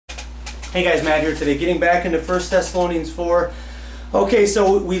Hey guys, Matt here today, getting back into 1 Thessalonians 4. Okay,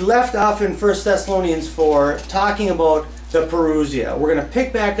 so we left off in 1 Thessalonians 4 talking about the Parousia. We're going to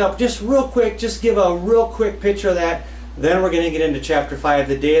pick back up just real quick, just give a real quick picture of that. Then we're going to get into chapter 5,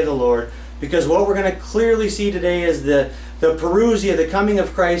 the day of the Lord. Because what we're going to clearly see today is the Parousia, the coming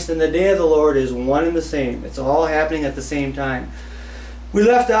of Christ, and the day of the Lord is one and the same. It's all happening at the same time. We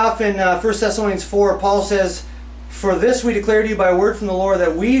left off in 1 Thessalonians 4. Paul says, "For this we declare to you by word from the Lord,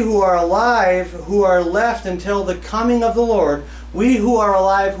 that we who are alive, who are left until the coming of the Lord, we who are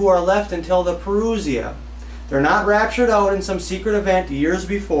alive, who are left until the Parousia." They're not raptured out in some secret event years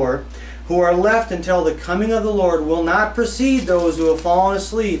before. "Who are left until the coming of the Lord will not precede those who have fallen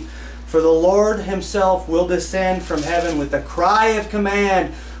asleep. For the Lord himself will descend from heaven with a cry of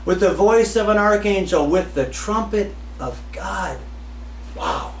command, with the voice of an archangel, with the trumpet of God."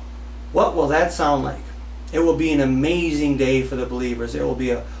 Wow! What will that sound like? It will be an amazing day for the believers. It will be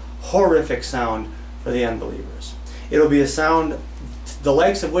a horrific sound for the unbelievers. It will be a sound the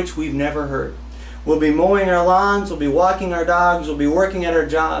likes of which we've never heard. We'll be mowing our lawns, we'll be walking our dogs, we'll be working at our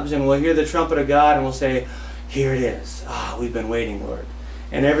jobs, and we'll hear the trumpet of God and we'll say, "Here it is. Ah, we've been waiting, Lord."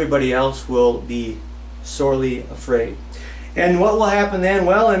 And everybody else will be sorely afraid. And what will happen then?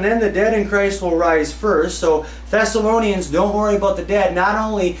 Well, and then the dead in Christ will rise first. So Thessalonians, don't worry about the dead. Not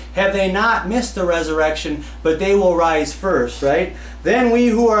only have they not missed the resurrection, but they will rise first, right? "Then we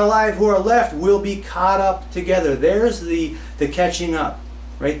who are alive, who are left, will be caught up together." There's the catching up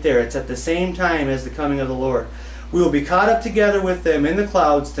right there. It's at the same time as the coming of the Lord. "We will be caught up together with them in the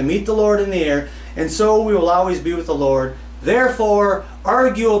clouds to meet the Lord in the air, and so we will always be with the Lord. Therefore,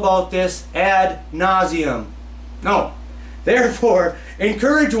 argue about this ad nauseum." No. "Therefore,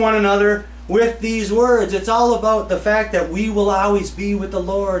 encourage one another with these words." It's all about the fact that we will always be with the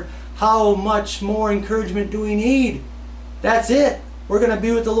Lord. How much more encouragement do we need? That's it. We're going to be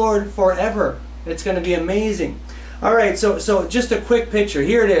with the Lord forever. It's going to be amazing. All right, so just a quick picture.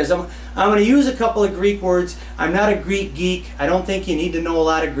 Here it is. I'm going to use a couple of Greek words. I'm not a Greek geek. I don't think you need to know a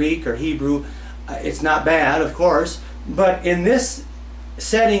lot of Greek or Hebrew. It's not bad, of course. But in this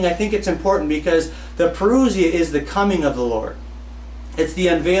setting, I think it's important because the Parousia is the coming of the Lord. It's the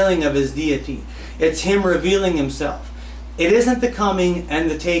unveiling of his deity. It's him revealing himself. It isn't the coming and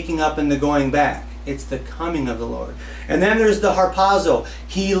the taking up and the going back. It's the coming of the Lord. And then there's the harpazo.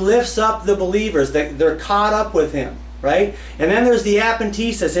 He lifts up the believers. They're caught up with him, right? And then there's the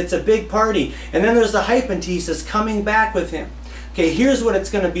apentesis. It's a big party. And then there's the hypentesis, coming back with him. Okay, here's what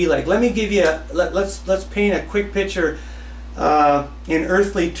it's going to be like. Let me give you let's paint a quick picture in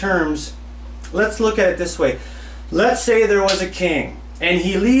earthly terms. Let's look at it this way. Let's say there was a king and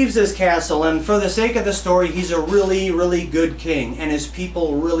he leaves his castle, and for the sake of the story, he's a really, really good king and his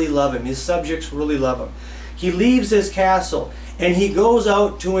people really love him. His subjects really love him. He leaves his castle and he goes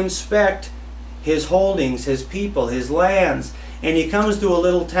out to inspect his holdings, his people, his lands, and he comes to a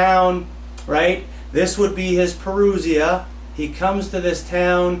little town, right? This would be his Parousia. He comes to this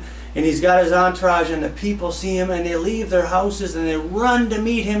town and he's got his entourage, and the people see him and they leave their houses and they run to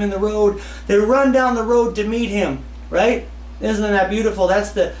meet him in the road. They run down the road to meet him, right? Isn't that beautiful?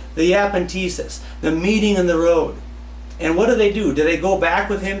 That's the apentesis, the meeting in the road. And what do? Do they go back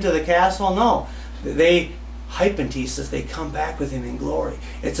with him to the castle? No. They hypentesis, they come back with him in glory.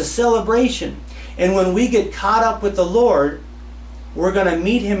 It's a celebration. And when we get caught up with the Lord, we're going to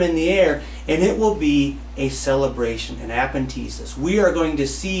meet him in the air, and it will be a celebration, an apentesis. We are going to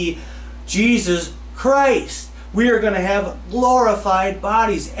see Jesus Christ. We are going to have glorified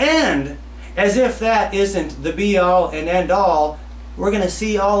bodies. And as if that isn't the be-all and end-all, we're going to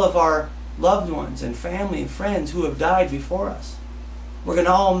see all of our loved ones and family and friends who have died before us. We're going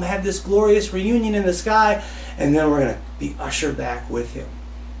to all have this glorious reunion in the sky, and then we're going to be ushered back with him.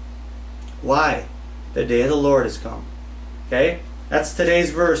 Why? The day of the Lord has come. Okay? That's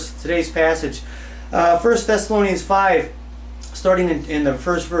today's verse, today's passage. 1 Thessalonians 5, starting in the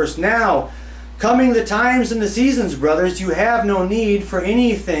first verse. "Now, coming the times and the seasons, brothers, you have no need for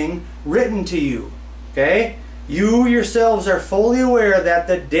anything written to you." Okay? "You yourselves are fully aware that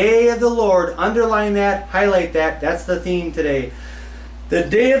the day of the Lord," underline that, highlight that, that's the theme today. "The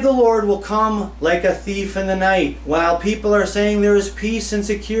day of the Lord will come like a thief in the night. While people are saying there is peace and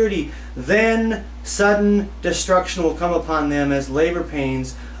security, then sudden destruction will come upon them as labor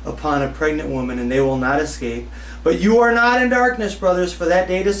pains upon a pregnant woman, and they will not escape. But you are not in darkness, brothers, for that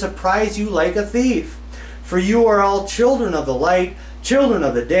day to surprise you like a thief. For you are all children of the light, children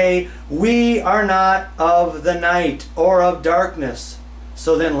of the day. We are not of the night or of darkness.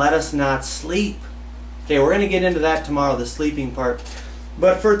 So then let us not sleep." Okay, we're going to get into that tomorrow, the sleeping part.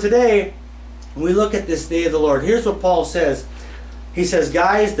 But for today, we look at this day of the Lord. Here's what Paul says. He says,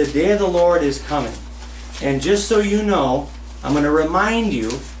 guys, the day of the Lord is coming. And just so you know, I'm going to remind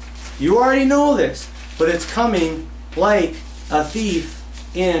you, you already know this, but it's coming like a thief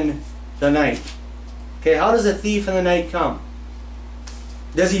in the night. Okay, how does a thief in the night come?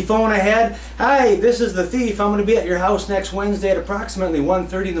 Does he phone ahead? Hi, this is the thief. I'm going to be at your house next Wednesday at approximately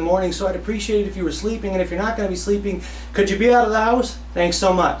 1:30 in the morning, so I'd appreciate it if you were sleeping, and if you're not going to be sleeping, could you be out of the house? Thanks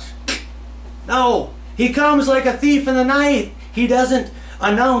so much. No, he comes like a thief in the night. He doesn't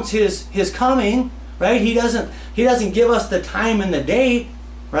announce his coming, right? He doesn't give us the time and the date,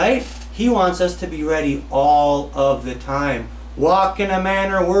 right? He wants us to be ready all of the time. Walk in a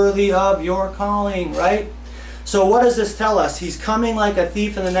manner worthy of your calling, right? So what does this tell us? He's coming like a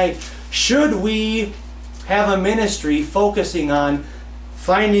thief in the night. Should we have a ministry focusing on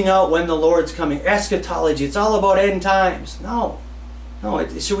finding out when the Lord's coming? Eschatology, it's all about end times. No.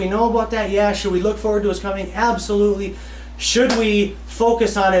 Should we know about that? Yeah. Should we look forward to His coming? Absolutely. Should we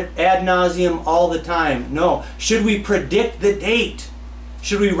focus on it ad nauseum all the time? No. Should we predict the date?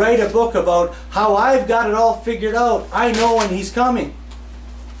 Should we write a book about how I've got it all figured out? I know when He's coming.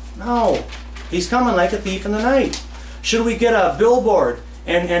 No. He's coming like a thief in the night. Should we get a billboard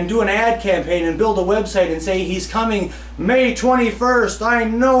and do an ad campaign and build a website and say He's coming May 21st? I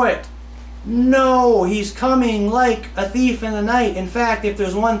know it. No, He's coming like a thief in the night. In fact, if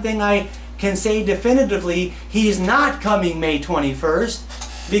there's one thing I can say definitively, He's not coming May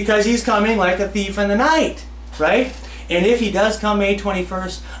 21st because He's coming like a thief in the night, right? And if He does come May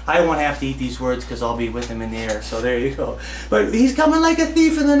 21st, I won't have to eat these words because I'll be with Him in the air. So there you go. But He's coming like a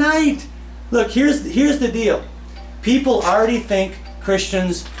thief in the night. Look, here's the deal. People already think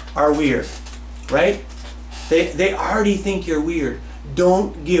Christians are weird, right? They already think you're weird.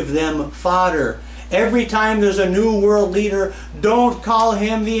 Don't give them fodder. Every time there's a new world leader, don't call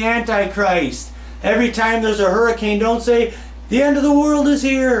him the Antichrist. Every time there's a hurricane, don't say, the end of the world is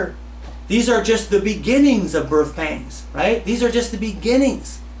here. These are just the beginnings of birth pangs, right? These are just the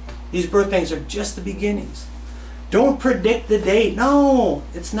beginnings. These birth pangs are just the beginnings. Don't predict the date. No,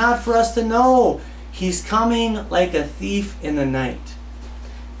 it's not for us to know. He's coming like a thief in the night.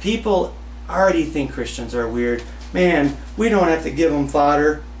 People already think Christians are weird. Man, we don't have to give them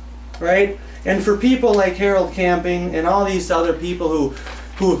fodder, right? And for people like Harold Camping and all these other people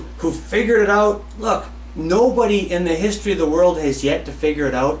who figured it out, look, nobody in the history of the world has yet to figure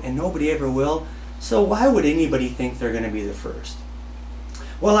it out, and nobody ever will. So why would anybody think they're going to be the first?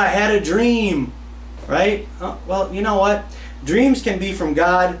 Well, I had a dream. Right? Well, you know what? Dreams can be from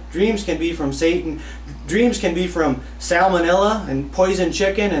God. Dreams can be from Satan. Dreams can be from salmonella and poison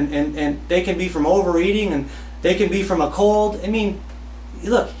chicken, and they can be from overeating, and they can be from a cold. I mean,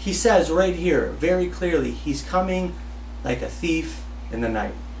 look, He says right here very clearly, He's coming like a thief in the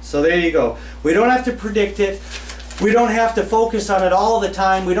night. So there you go. We don't have to predict it. We don't have to focus on it all the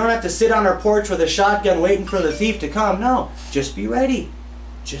time. We don't have to sit on our porch with a shotgun waiting for the thief to come. No, just be ready.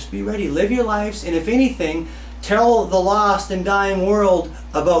 Just be ready. Live your lives, and if anything, tell the lost and dying world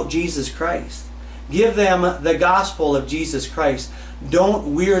about Jesus Christ. Give them the gospel of Jesus Christ.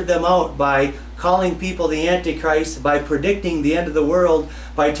 Don't weird them out by calling people the Antichrist, by predicting the end of the world,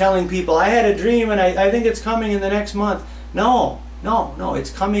 by telling people, I had a dream and I think it's coming in the next month. No,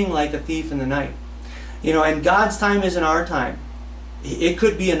 it's coming like a thief in the night. You know, and God's time isn't our time. It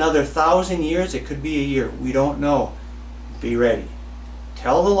could be another 1,000 years, it could be a year. We don't know. Be ready.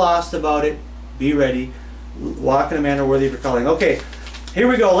 Tell the lost about it. Be ready. Walk in a manner worthy of your calling. Okay, here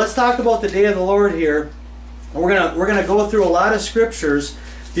we go. Let's talk about the day of the Lord here. We're gonna go through a lot of scriptures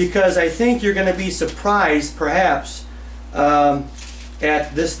because I think you're gonna be surprised, perhaps,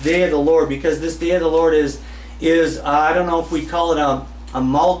 at this day of the Lord, because this day of the Lord is I don't know if we call it a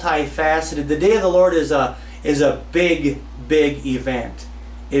multifaceted. The day of the Lord is a big event.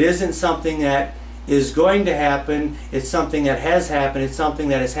 It isn't something that is going to happen. It's something that has happened. It's something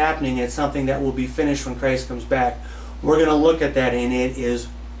that is happening. It's something that will be finished when Christ comes back. We're going to look at that, and it is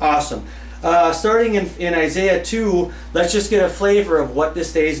awesome. Starting in Isaiah 2, let's just get a flavor of what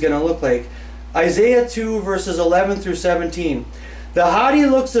this day is going to look like. Isaiah 2, verses 11 through 17. The haughty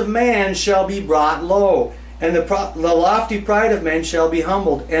looks of man shall be brought low, and the lofty pride of men shall be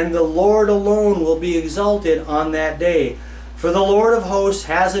humbled, and the Lord alone will be exalted on that day. For the Lord of hosts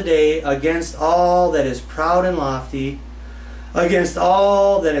has a day against all that is proud and lofty, against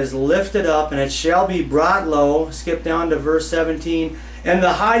all that is lifted up, and it shall be brought low. Skip down to verse 17. And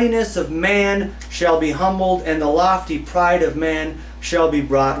the haughtiness of man shall be humbled, and the lofty pride of man shall be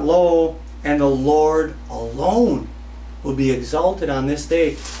brought low, and the Lord alone will be exalted on this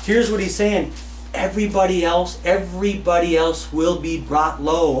day. Here's what he's saying. Everybody else will be brought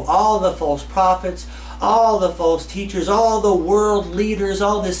low. All the false prophets, all the false teachers, all the world leaders,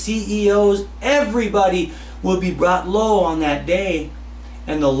 all the CEOs, everybody will be brought low on that day,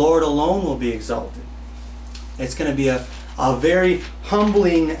 and the Lord alone will be exalted. It's going to be a very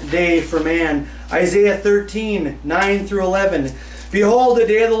humbling day for man. Isaiah 13, 9 through 11. Behold, the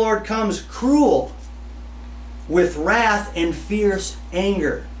day of the Lord comes cruel with wrath and fierce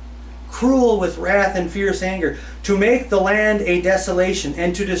anger. Cruel with wrath and fierce anger, to make the land a desolation,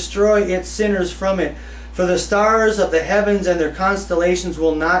 and to destroy its sinners from it. For the stars of the heavens and their constellations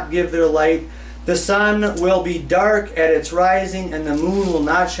will not give their light. The sun will be dark at its rising, and the moon will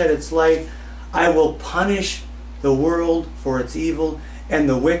not shed its light. I will punish the world for its evil, and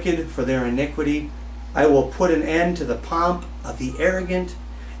the wicked for their iniquity. I will put an end to the pomp of the arrogant,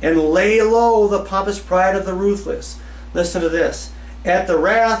 and lay low the pompous pride of the ruthless. Listen to this. At the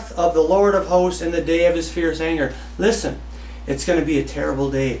wrath of the Lord of hosts in the day of his fierce anger. Listen, it's going to be a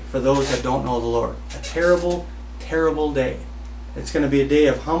terrible day for those that don't know the Lord. A terrible, terrible day. It's going to be a day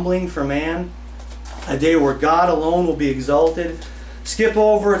of humbling for man. A day where God alone will be exalted. Skip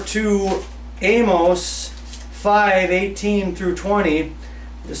over to Amos 5, 18 through 20.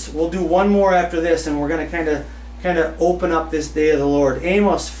 We'll do one more after this, and we're going to kind of open up this day of the Lord.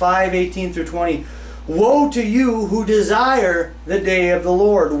 Amos 5, 18 through 20. Woe to you who desire the day of the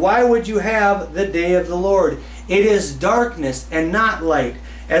Lord. Why would you have the day of the Lord? It is darkness and not light,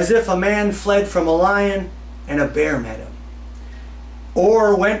 as if a man fled from a lion and a bear met him,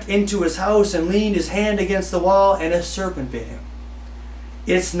 or went into his house and leaned his hand against the wall and a serpent bit him.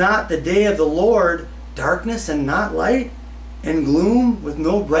 It's not the day of the Lord, darkness and not light, and gloom with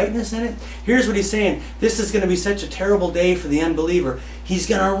no brightness in it. Here's what he's saying. This is going to be such a terrible day for the unbeliever. He's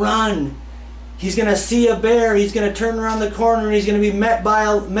going to run. He's going to see a bear. He's going to turn around the corner and he's going to be met by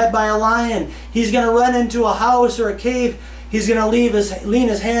a lion. He's going to run into a house or a cave. He's going to lean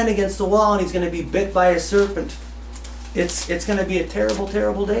his hand against the wall, and he's going to be bit by a serpent. It's going to be a terrible,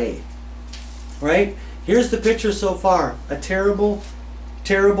 terrible day. Right? Here's the picture so far. A terrible,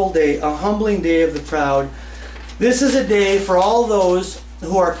 terrible day. A humbling day of the proud. This is a day for all those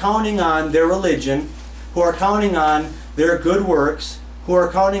who are counting on their religion, who are counting on their good works, who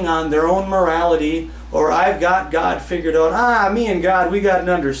are counting on their own morality, or I've got God figured out. Me and God, we got an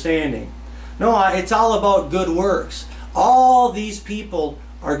understanding. No, it's all about good works. All these people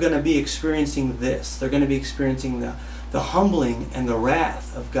are going to be experiencing this. They're going to be experiencing the humbling and the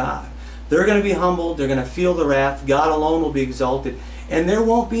wrath of God. They're going to be humbled. They're going to feel the wrath. God alone will be exalted. And there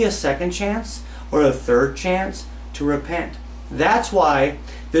won't be a second chance or a third chance to repent. That's why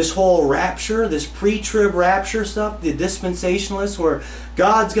this whole rapture, this pre-trib rapture stuff, the dispensationalists, where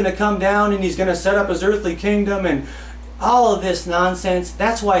God's going to come down and he's going to set up his earthly kingdom and all of this nonsense,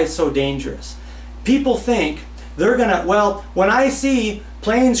 that's why it's so dangerous. People think they're going to, well, when I see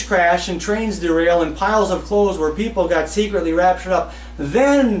planes crash and trains derail and piles of clothes where people got secretly raptured up,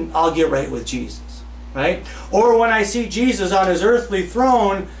 then I'll get right with Jesus, right? Or when I see Jesus on his earthly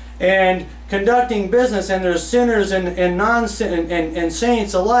throne and conducting business, and there's sinners and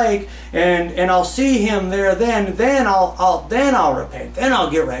saints alike, and I'll see him there. Then I'll repent. Then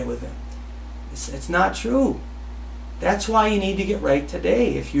I'll get right with him. It's not true. That's why you need to get right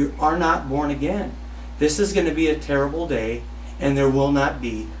today if you are not born again. This is going to be a terrible day, and there will not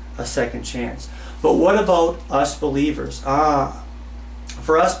be a second chance. But what about us believers?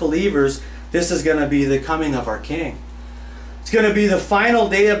 For us believers, this is going to be the coming of our King. It's going to be the final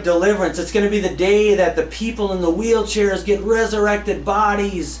day of deliverance. It's going to be the day that the people in the wheelchairs get resurrected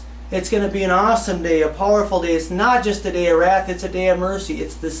bodies. It's going to be an awesome day, a powerful day. It's not just a day of wrath, it's a day of mercy.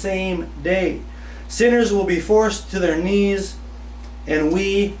 It's the same day. Sinners will be forced to their knees, and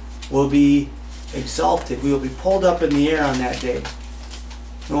we will be exalted. We will be pulled up in the air on that day.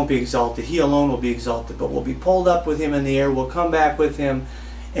 We won't be exalted. He alone will be exalted, but we'll be pulled up with him in the air. We'll come back with him,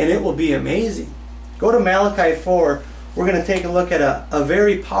 and it will be amazing. Go to Malachi 4. We're going to take a look at a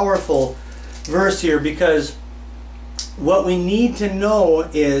very powerful verse here, because what we need to know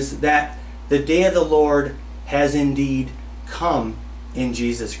is that the day of the Lord has indeed come in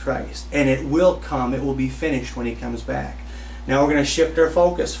Jesus Christ. And it will come. It will be finished when he comes back. Now we're going to shift our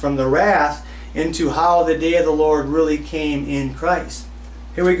focus from the wrath into how the day of the Lord really came in Christ.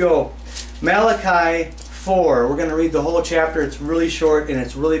 Here we go. Malachi 4. We're going to read the whole chapter. It's really short and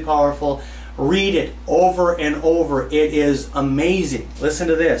it's really powerful. Read it over and over. It is amazing. Listen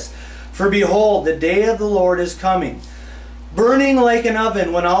to this. For behold, the day of the Lord is coming, burning like an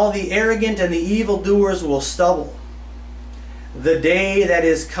oven, when all the arrogant and the evildoers will stubble. The day that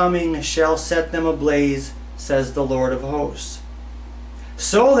is coming shall set them ablaze, says the Lord of hosts,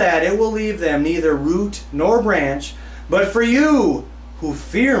 so that it will leave them neither root nor branch. But for you who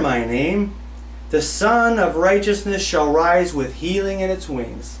fear my name, The Son of Righteousness shall rise with healing in its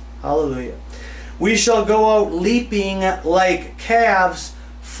wings. Hallelujah. We shall go out leaping like calves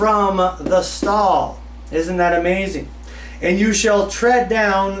from the stall. Isn't that amazing? And you shall tread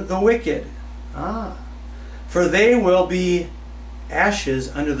down the wicked. For they will be ashes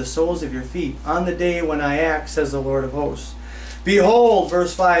under the soles of your feet on the day when I act, says the Lord of hosts. Behold,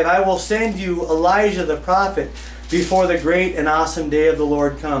 verse 5, I will send you Elijah the prophet before the great and awesome day of the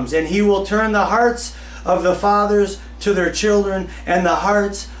Lord comes. And he will turn the hearts of the fathers to their children, and the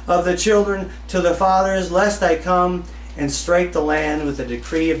hearts of the children to the fathers, lest I come and strike the land with a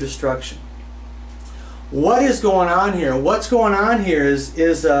decree of destruction. What is going on here? What's going on here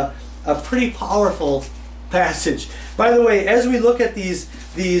is a pretty powerful passage. By the way, as we look at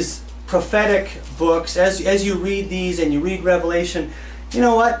these prophetic books, as you read these and you read Revelation, you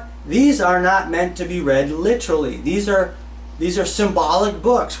know what? These are not meant to be read literally. These are symbolic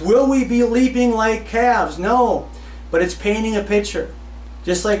books. Will we be leaping like calves? No. But it's painting a picture.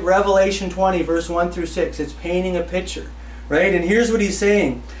 Just like Revelation 20, verse 1 through 6. It's painting a picture. Right? And here's what he's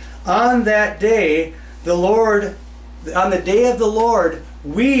saying. On that day, on the day of the Lord,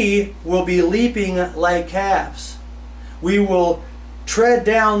 we will be leaping like calves. We will tread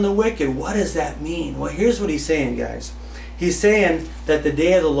down the wicked. What does that mean? Well, here's what he's saying, guys. He's saying that the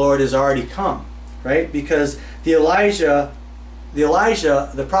day of the Lord has already come, right? Because the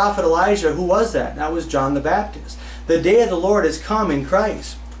prophet Elijah, who was that? That was John the Baptist. The day of the Lord has come in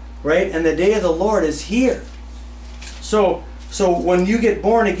Christ, right? And the day of the Lord is here. So when you get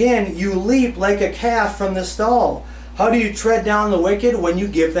born again, you leap like a calf from the stall. How do you tread down the wicked? When you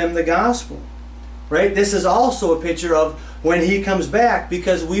give them the gospel, right? This is also a picture of when he comes back,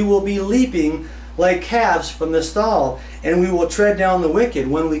 because we will be leaping like calves from the stall, and we will tread down the wicked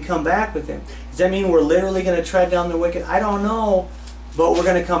when we come back with him. Does that mean we're literally going to tread down the wicked? I don't know, but we're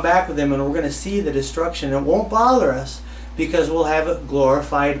going to come back with him, and we're going to see the destruction. It won't bother us because we'll have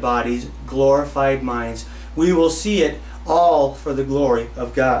glorified bodies, glorified minds. We will see it all for the glory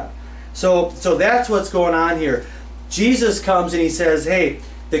of God. So that's what's going on here. Jesus comes and he says, hey,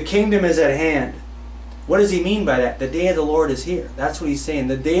 the kingdom is at hand. What does he mean by that? The day of the Lord is here. That's what he's saying.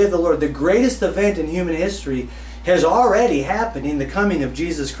 The day of the Lord, the greatest event in human history, has already happened in the coming of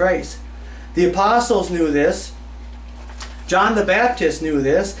Jesus Christ. The apostles knew this. John the Baptist knew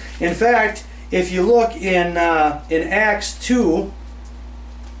this. In fact, if you look in Acts 2,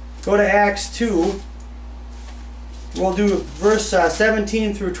 go to Acts 2, we'll do verse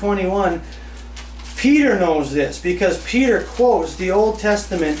 17 through 21. Peter knows this because Peter quotes the Old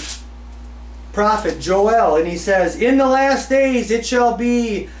Testament prophet Joel, and he says, in the last days it shall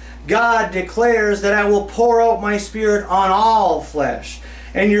be, God declares, that I will pour out my spirit on all flesh,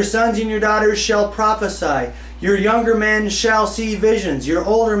 and your sons and your daughters shall prophesy, your younger men shall see visions, your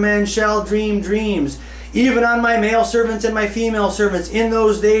older men shall dream dreams, even on my male servants and my female servants. In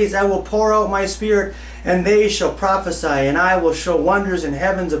those days I will pour out my spirit, and they shall prophesy, and I will show wonders in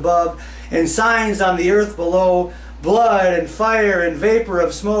heavens above, and signs on the earth below, blood and fire and vapor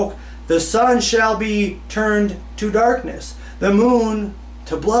of smoke. The sun shall be turned to darkness, the moon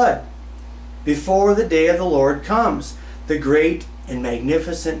to blood, before the day of the Lord comes, the great and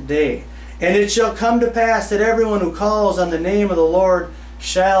magnificent day. And it shall come to pass that everyone who calls on the name of the Lord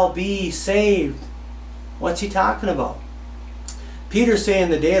shall be saved. What's he talking about? Peter's saying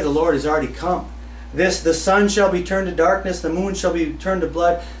the day of the Lord has already come. The sun shall be turned to darkness, the moon shall be turned to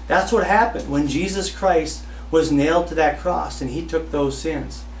blood. That's what happened when Jesus Christ was nailed to that cross and he took those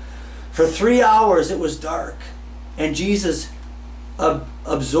sins. For 3 hours it was dark, and Jesus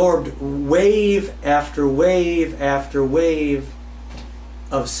absorbed wave after wave after wave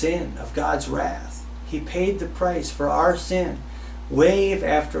of sin, of God's wrath. He paid the price for our sin, wave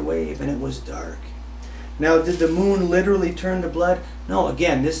after wave, and it was dark. Now, did the moon literally turn to blood? No.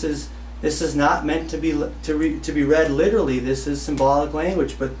 Again, this is not meant to be read literally. This is symbolic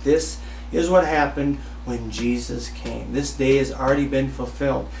language, but this is what happened when Jesus came. This day has already been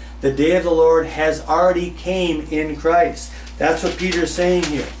fulfilled. The day of the Lord has already came in Christ. That's what Peter's saying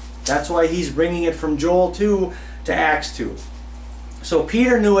here. That's why he's bringing it from Joel 2 to Acts 2. So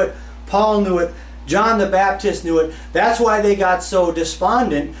Peter knew it, Paul knew it, John the Baptist knew it. That's why they got so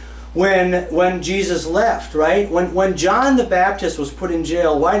despondent when Jesus left, right? When John the Baptist was put in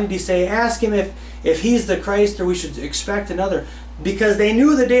jail, why did he say, ask him if he's the Christ or we should expect another? Because they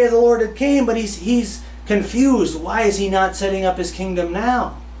knew the day of the Lord had came, but he's confused. Why is he not setting up his kingdom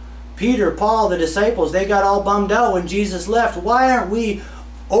now? Peter, Paul, the disciples, they got all bummed out when Jesus left. Why aren't we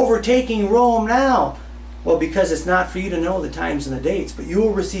overtaking Rome now? Well, because it's not for you to know the times and the dates, but you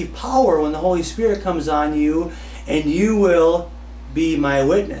will receive power when the Holy Spirit comes on you, and you will be my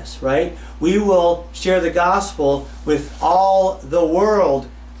witness, right? We will share the gospel with all the world.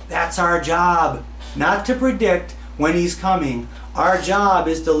 That's our job. Not to predict when He's coming. Our job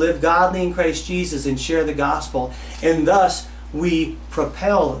is to live godly in Christ Jesus and share the gospel. And thus, we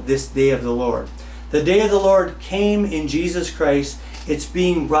propel this day of the Lord. The day of the Lord came in Jesus Christ. It's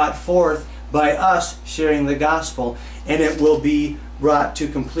being brought forth by us sharing the gospel. And it will be brought to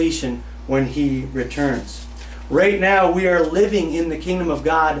completion when He returns. Right now, we are living in the kingdom of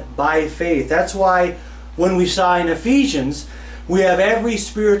God by faith. That's why when we saw in Ephesians, we have every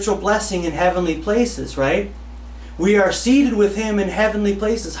spiritual blessing in heavenly places, right? We are seated with Him in heavenly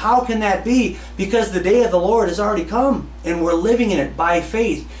places. How can that be? Because the day of the Lord has already come, and we're living in it by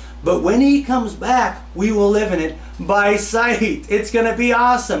faith. But when He comes back, we will live in it by sight. It's going to be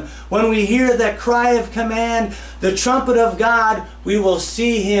awesome. When we hear that cry of command, the trumpet of God, we will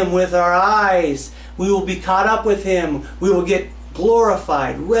see Him with our eyes. We will be caught up with Him. We will get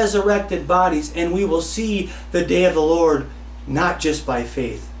glorified, resurrected bodies, and we will see the day of the Lord not just by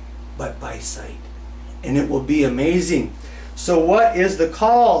faith, but by sight. And it will be amazing. So what is the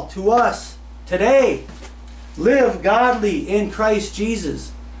call to us today? Live godly in Christ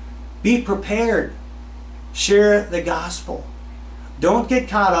Jesus. Be prepared. Share the gospel. Don't get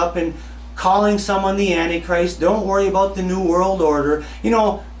caught up in calling someone the Antichrist. Don't worry about the New World Order. You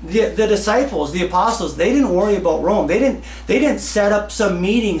know, the disciples, the apostles, they didn't worry about Rome. They didn't set up some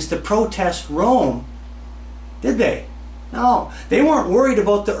meetings to protest Rome, did they? No, they weren't worried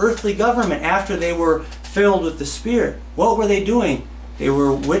about the earthly government after they were filled with the Spirit. What were they doing? They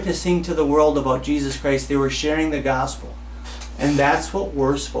were witnessing to the world about Jesus Christ. They were sharing the gospel. And that's what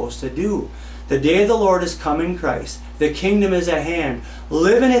we're supposed to do. The day of the Lord has come in Christ. The kingdom is at hand.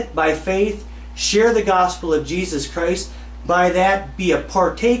 Live in it by faith. Share the gospel of Jesus Christ. By that, be a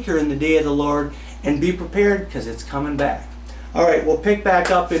partaker in the day of the Lord. And be prepared because it's coming back. All right, we'll pick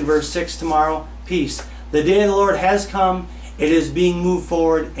back up in verse 6 tomorrow. Peace. The day of the Lord has come. It is being moved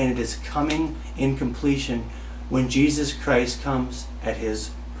forward. And it is coming in completion when Jesus Christ comes at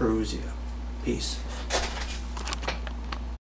His parousia. Peace.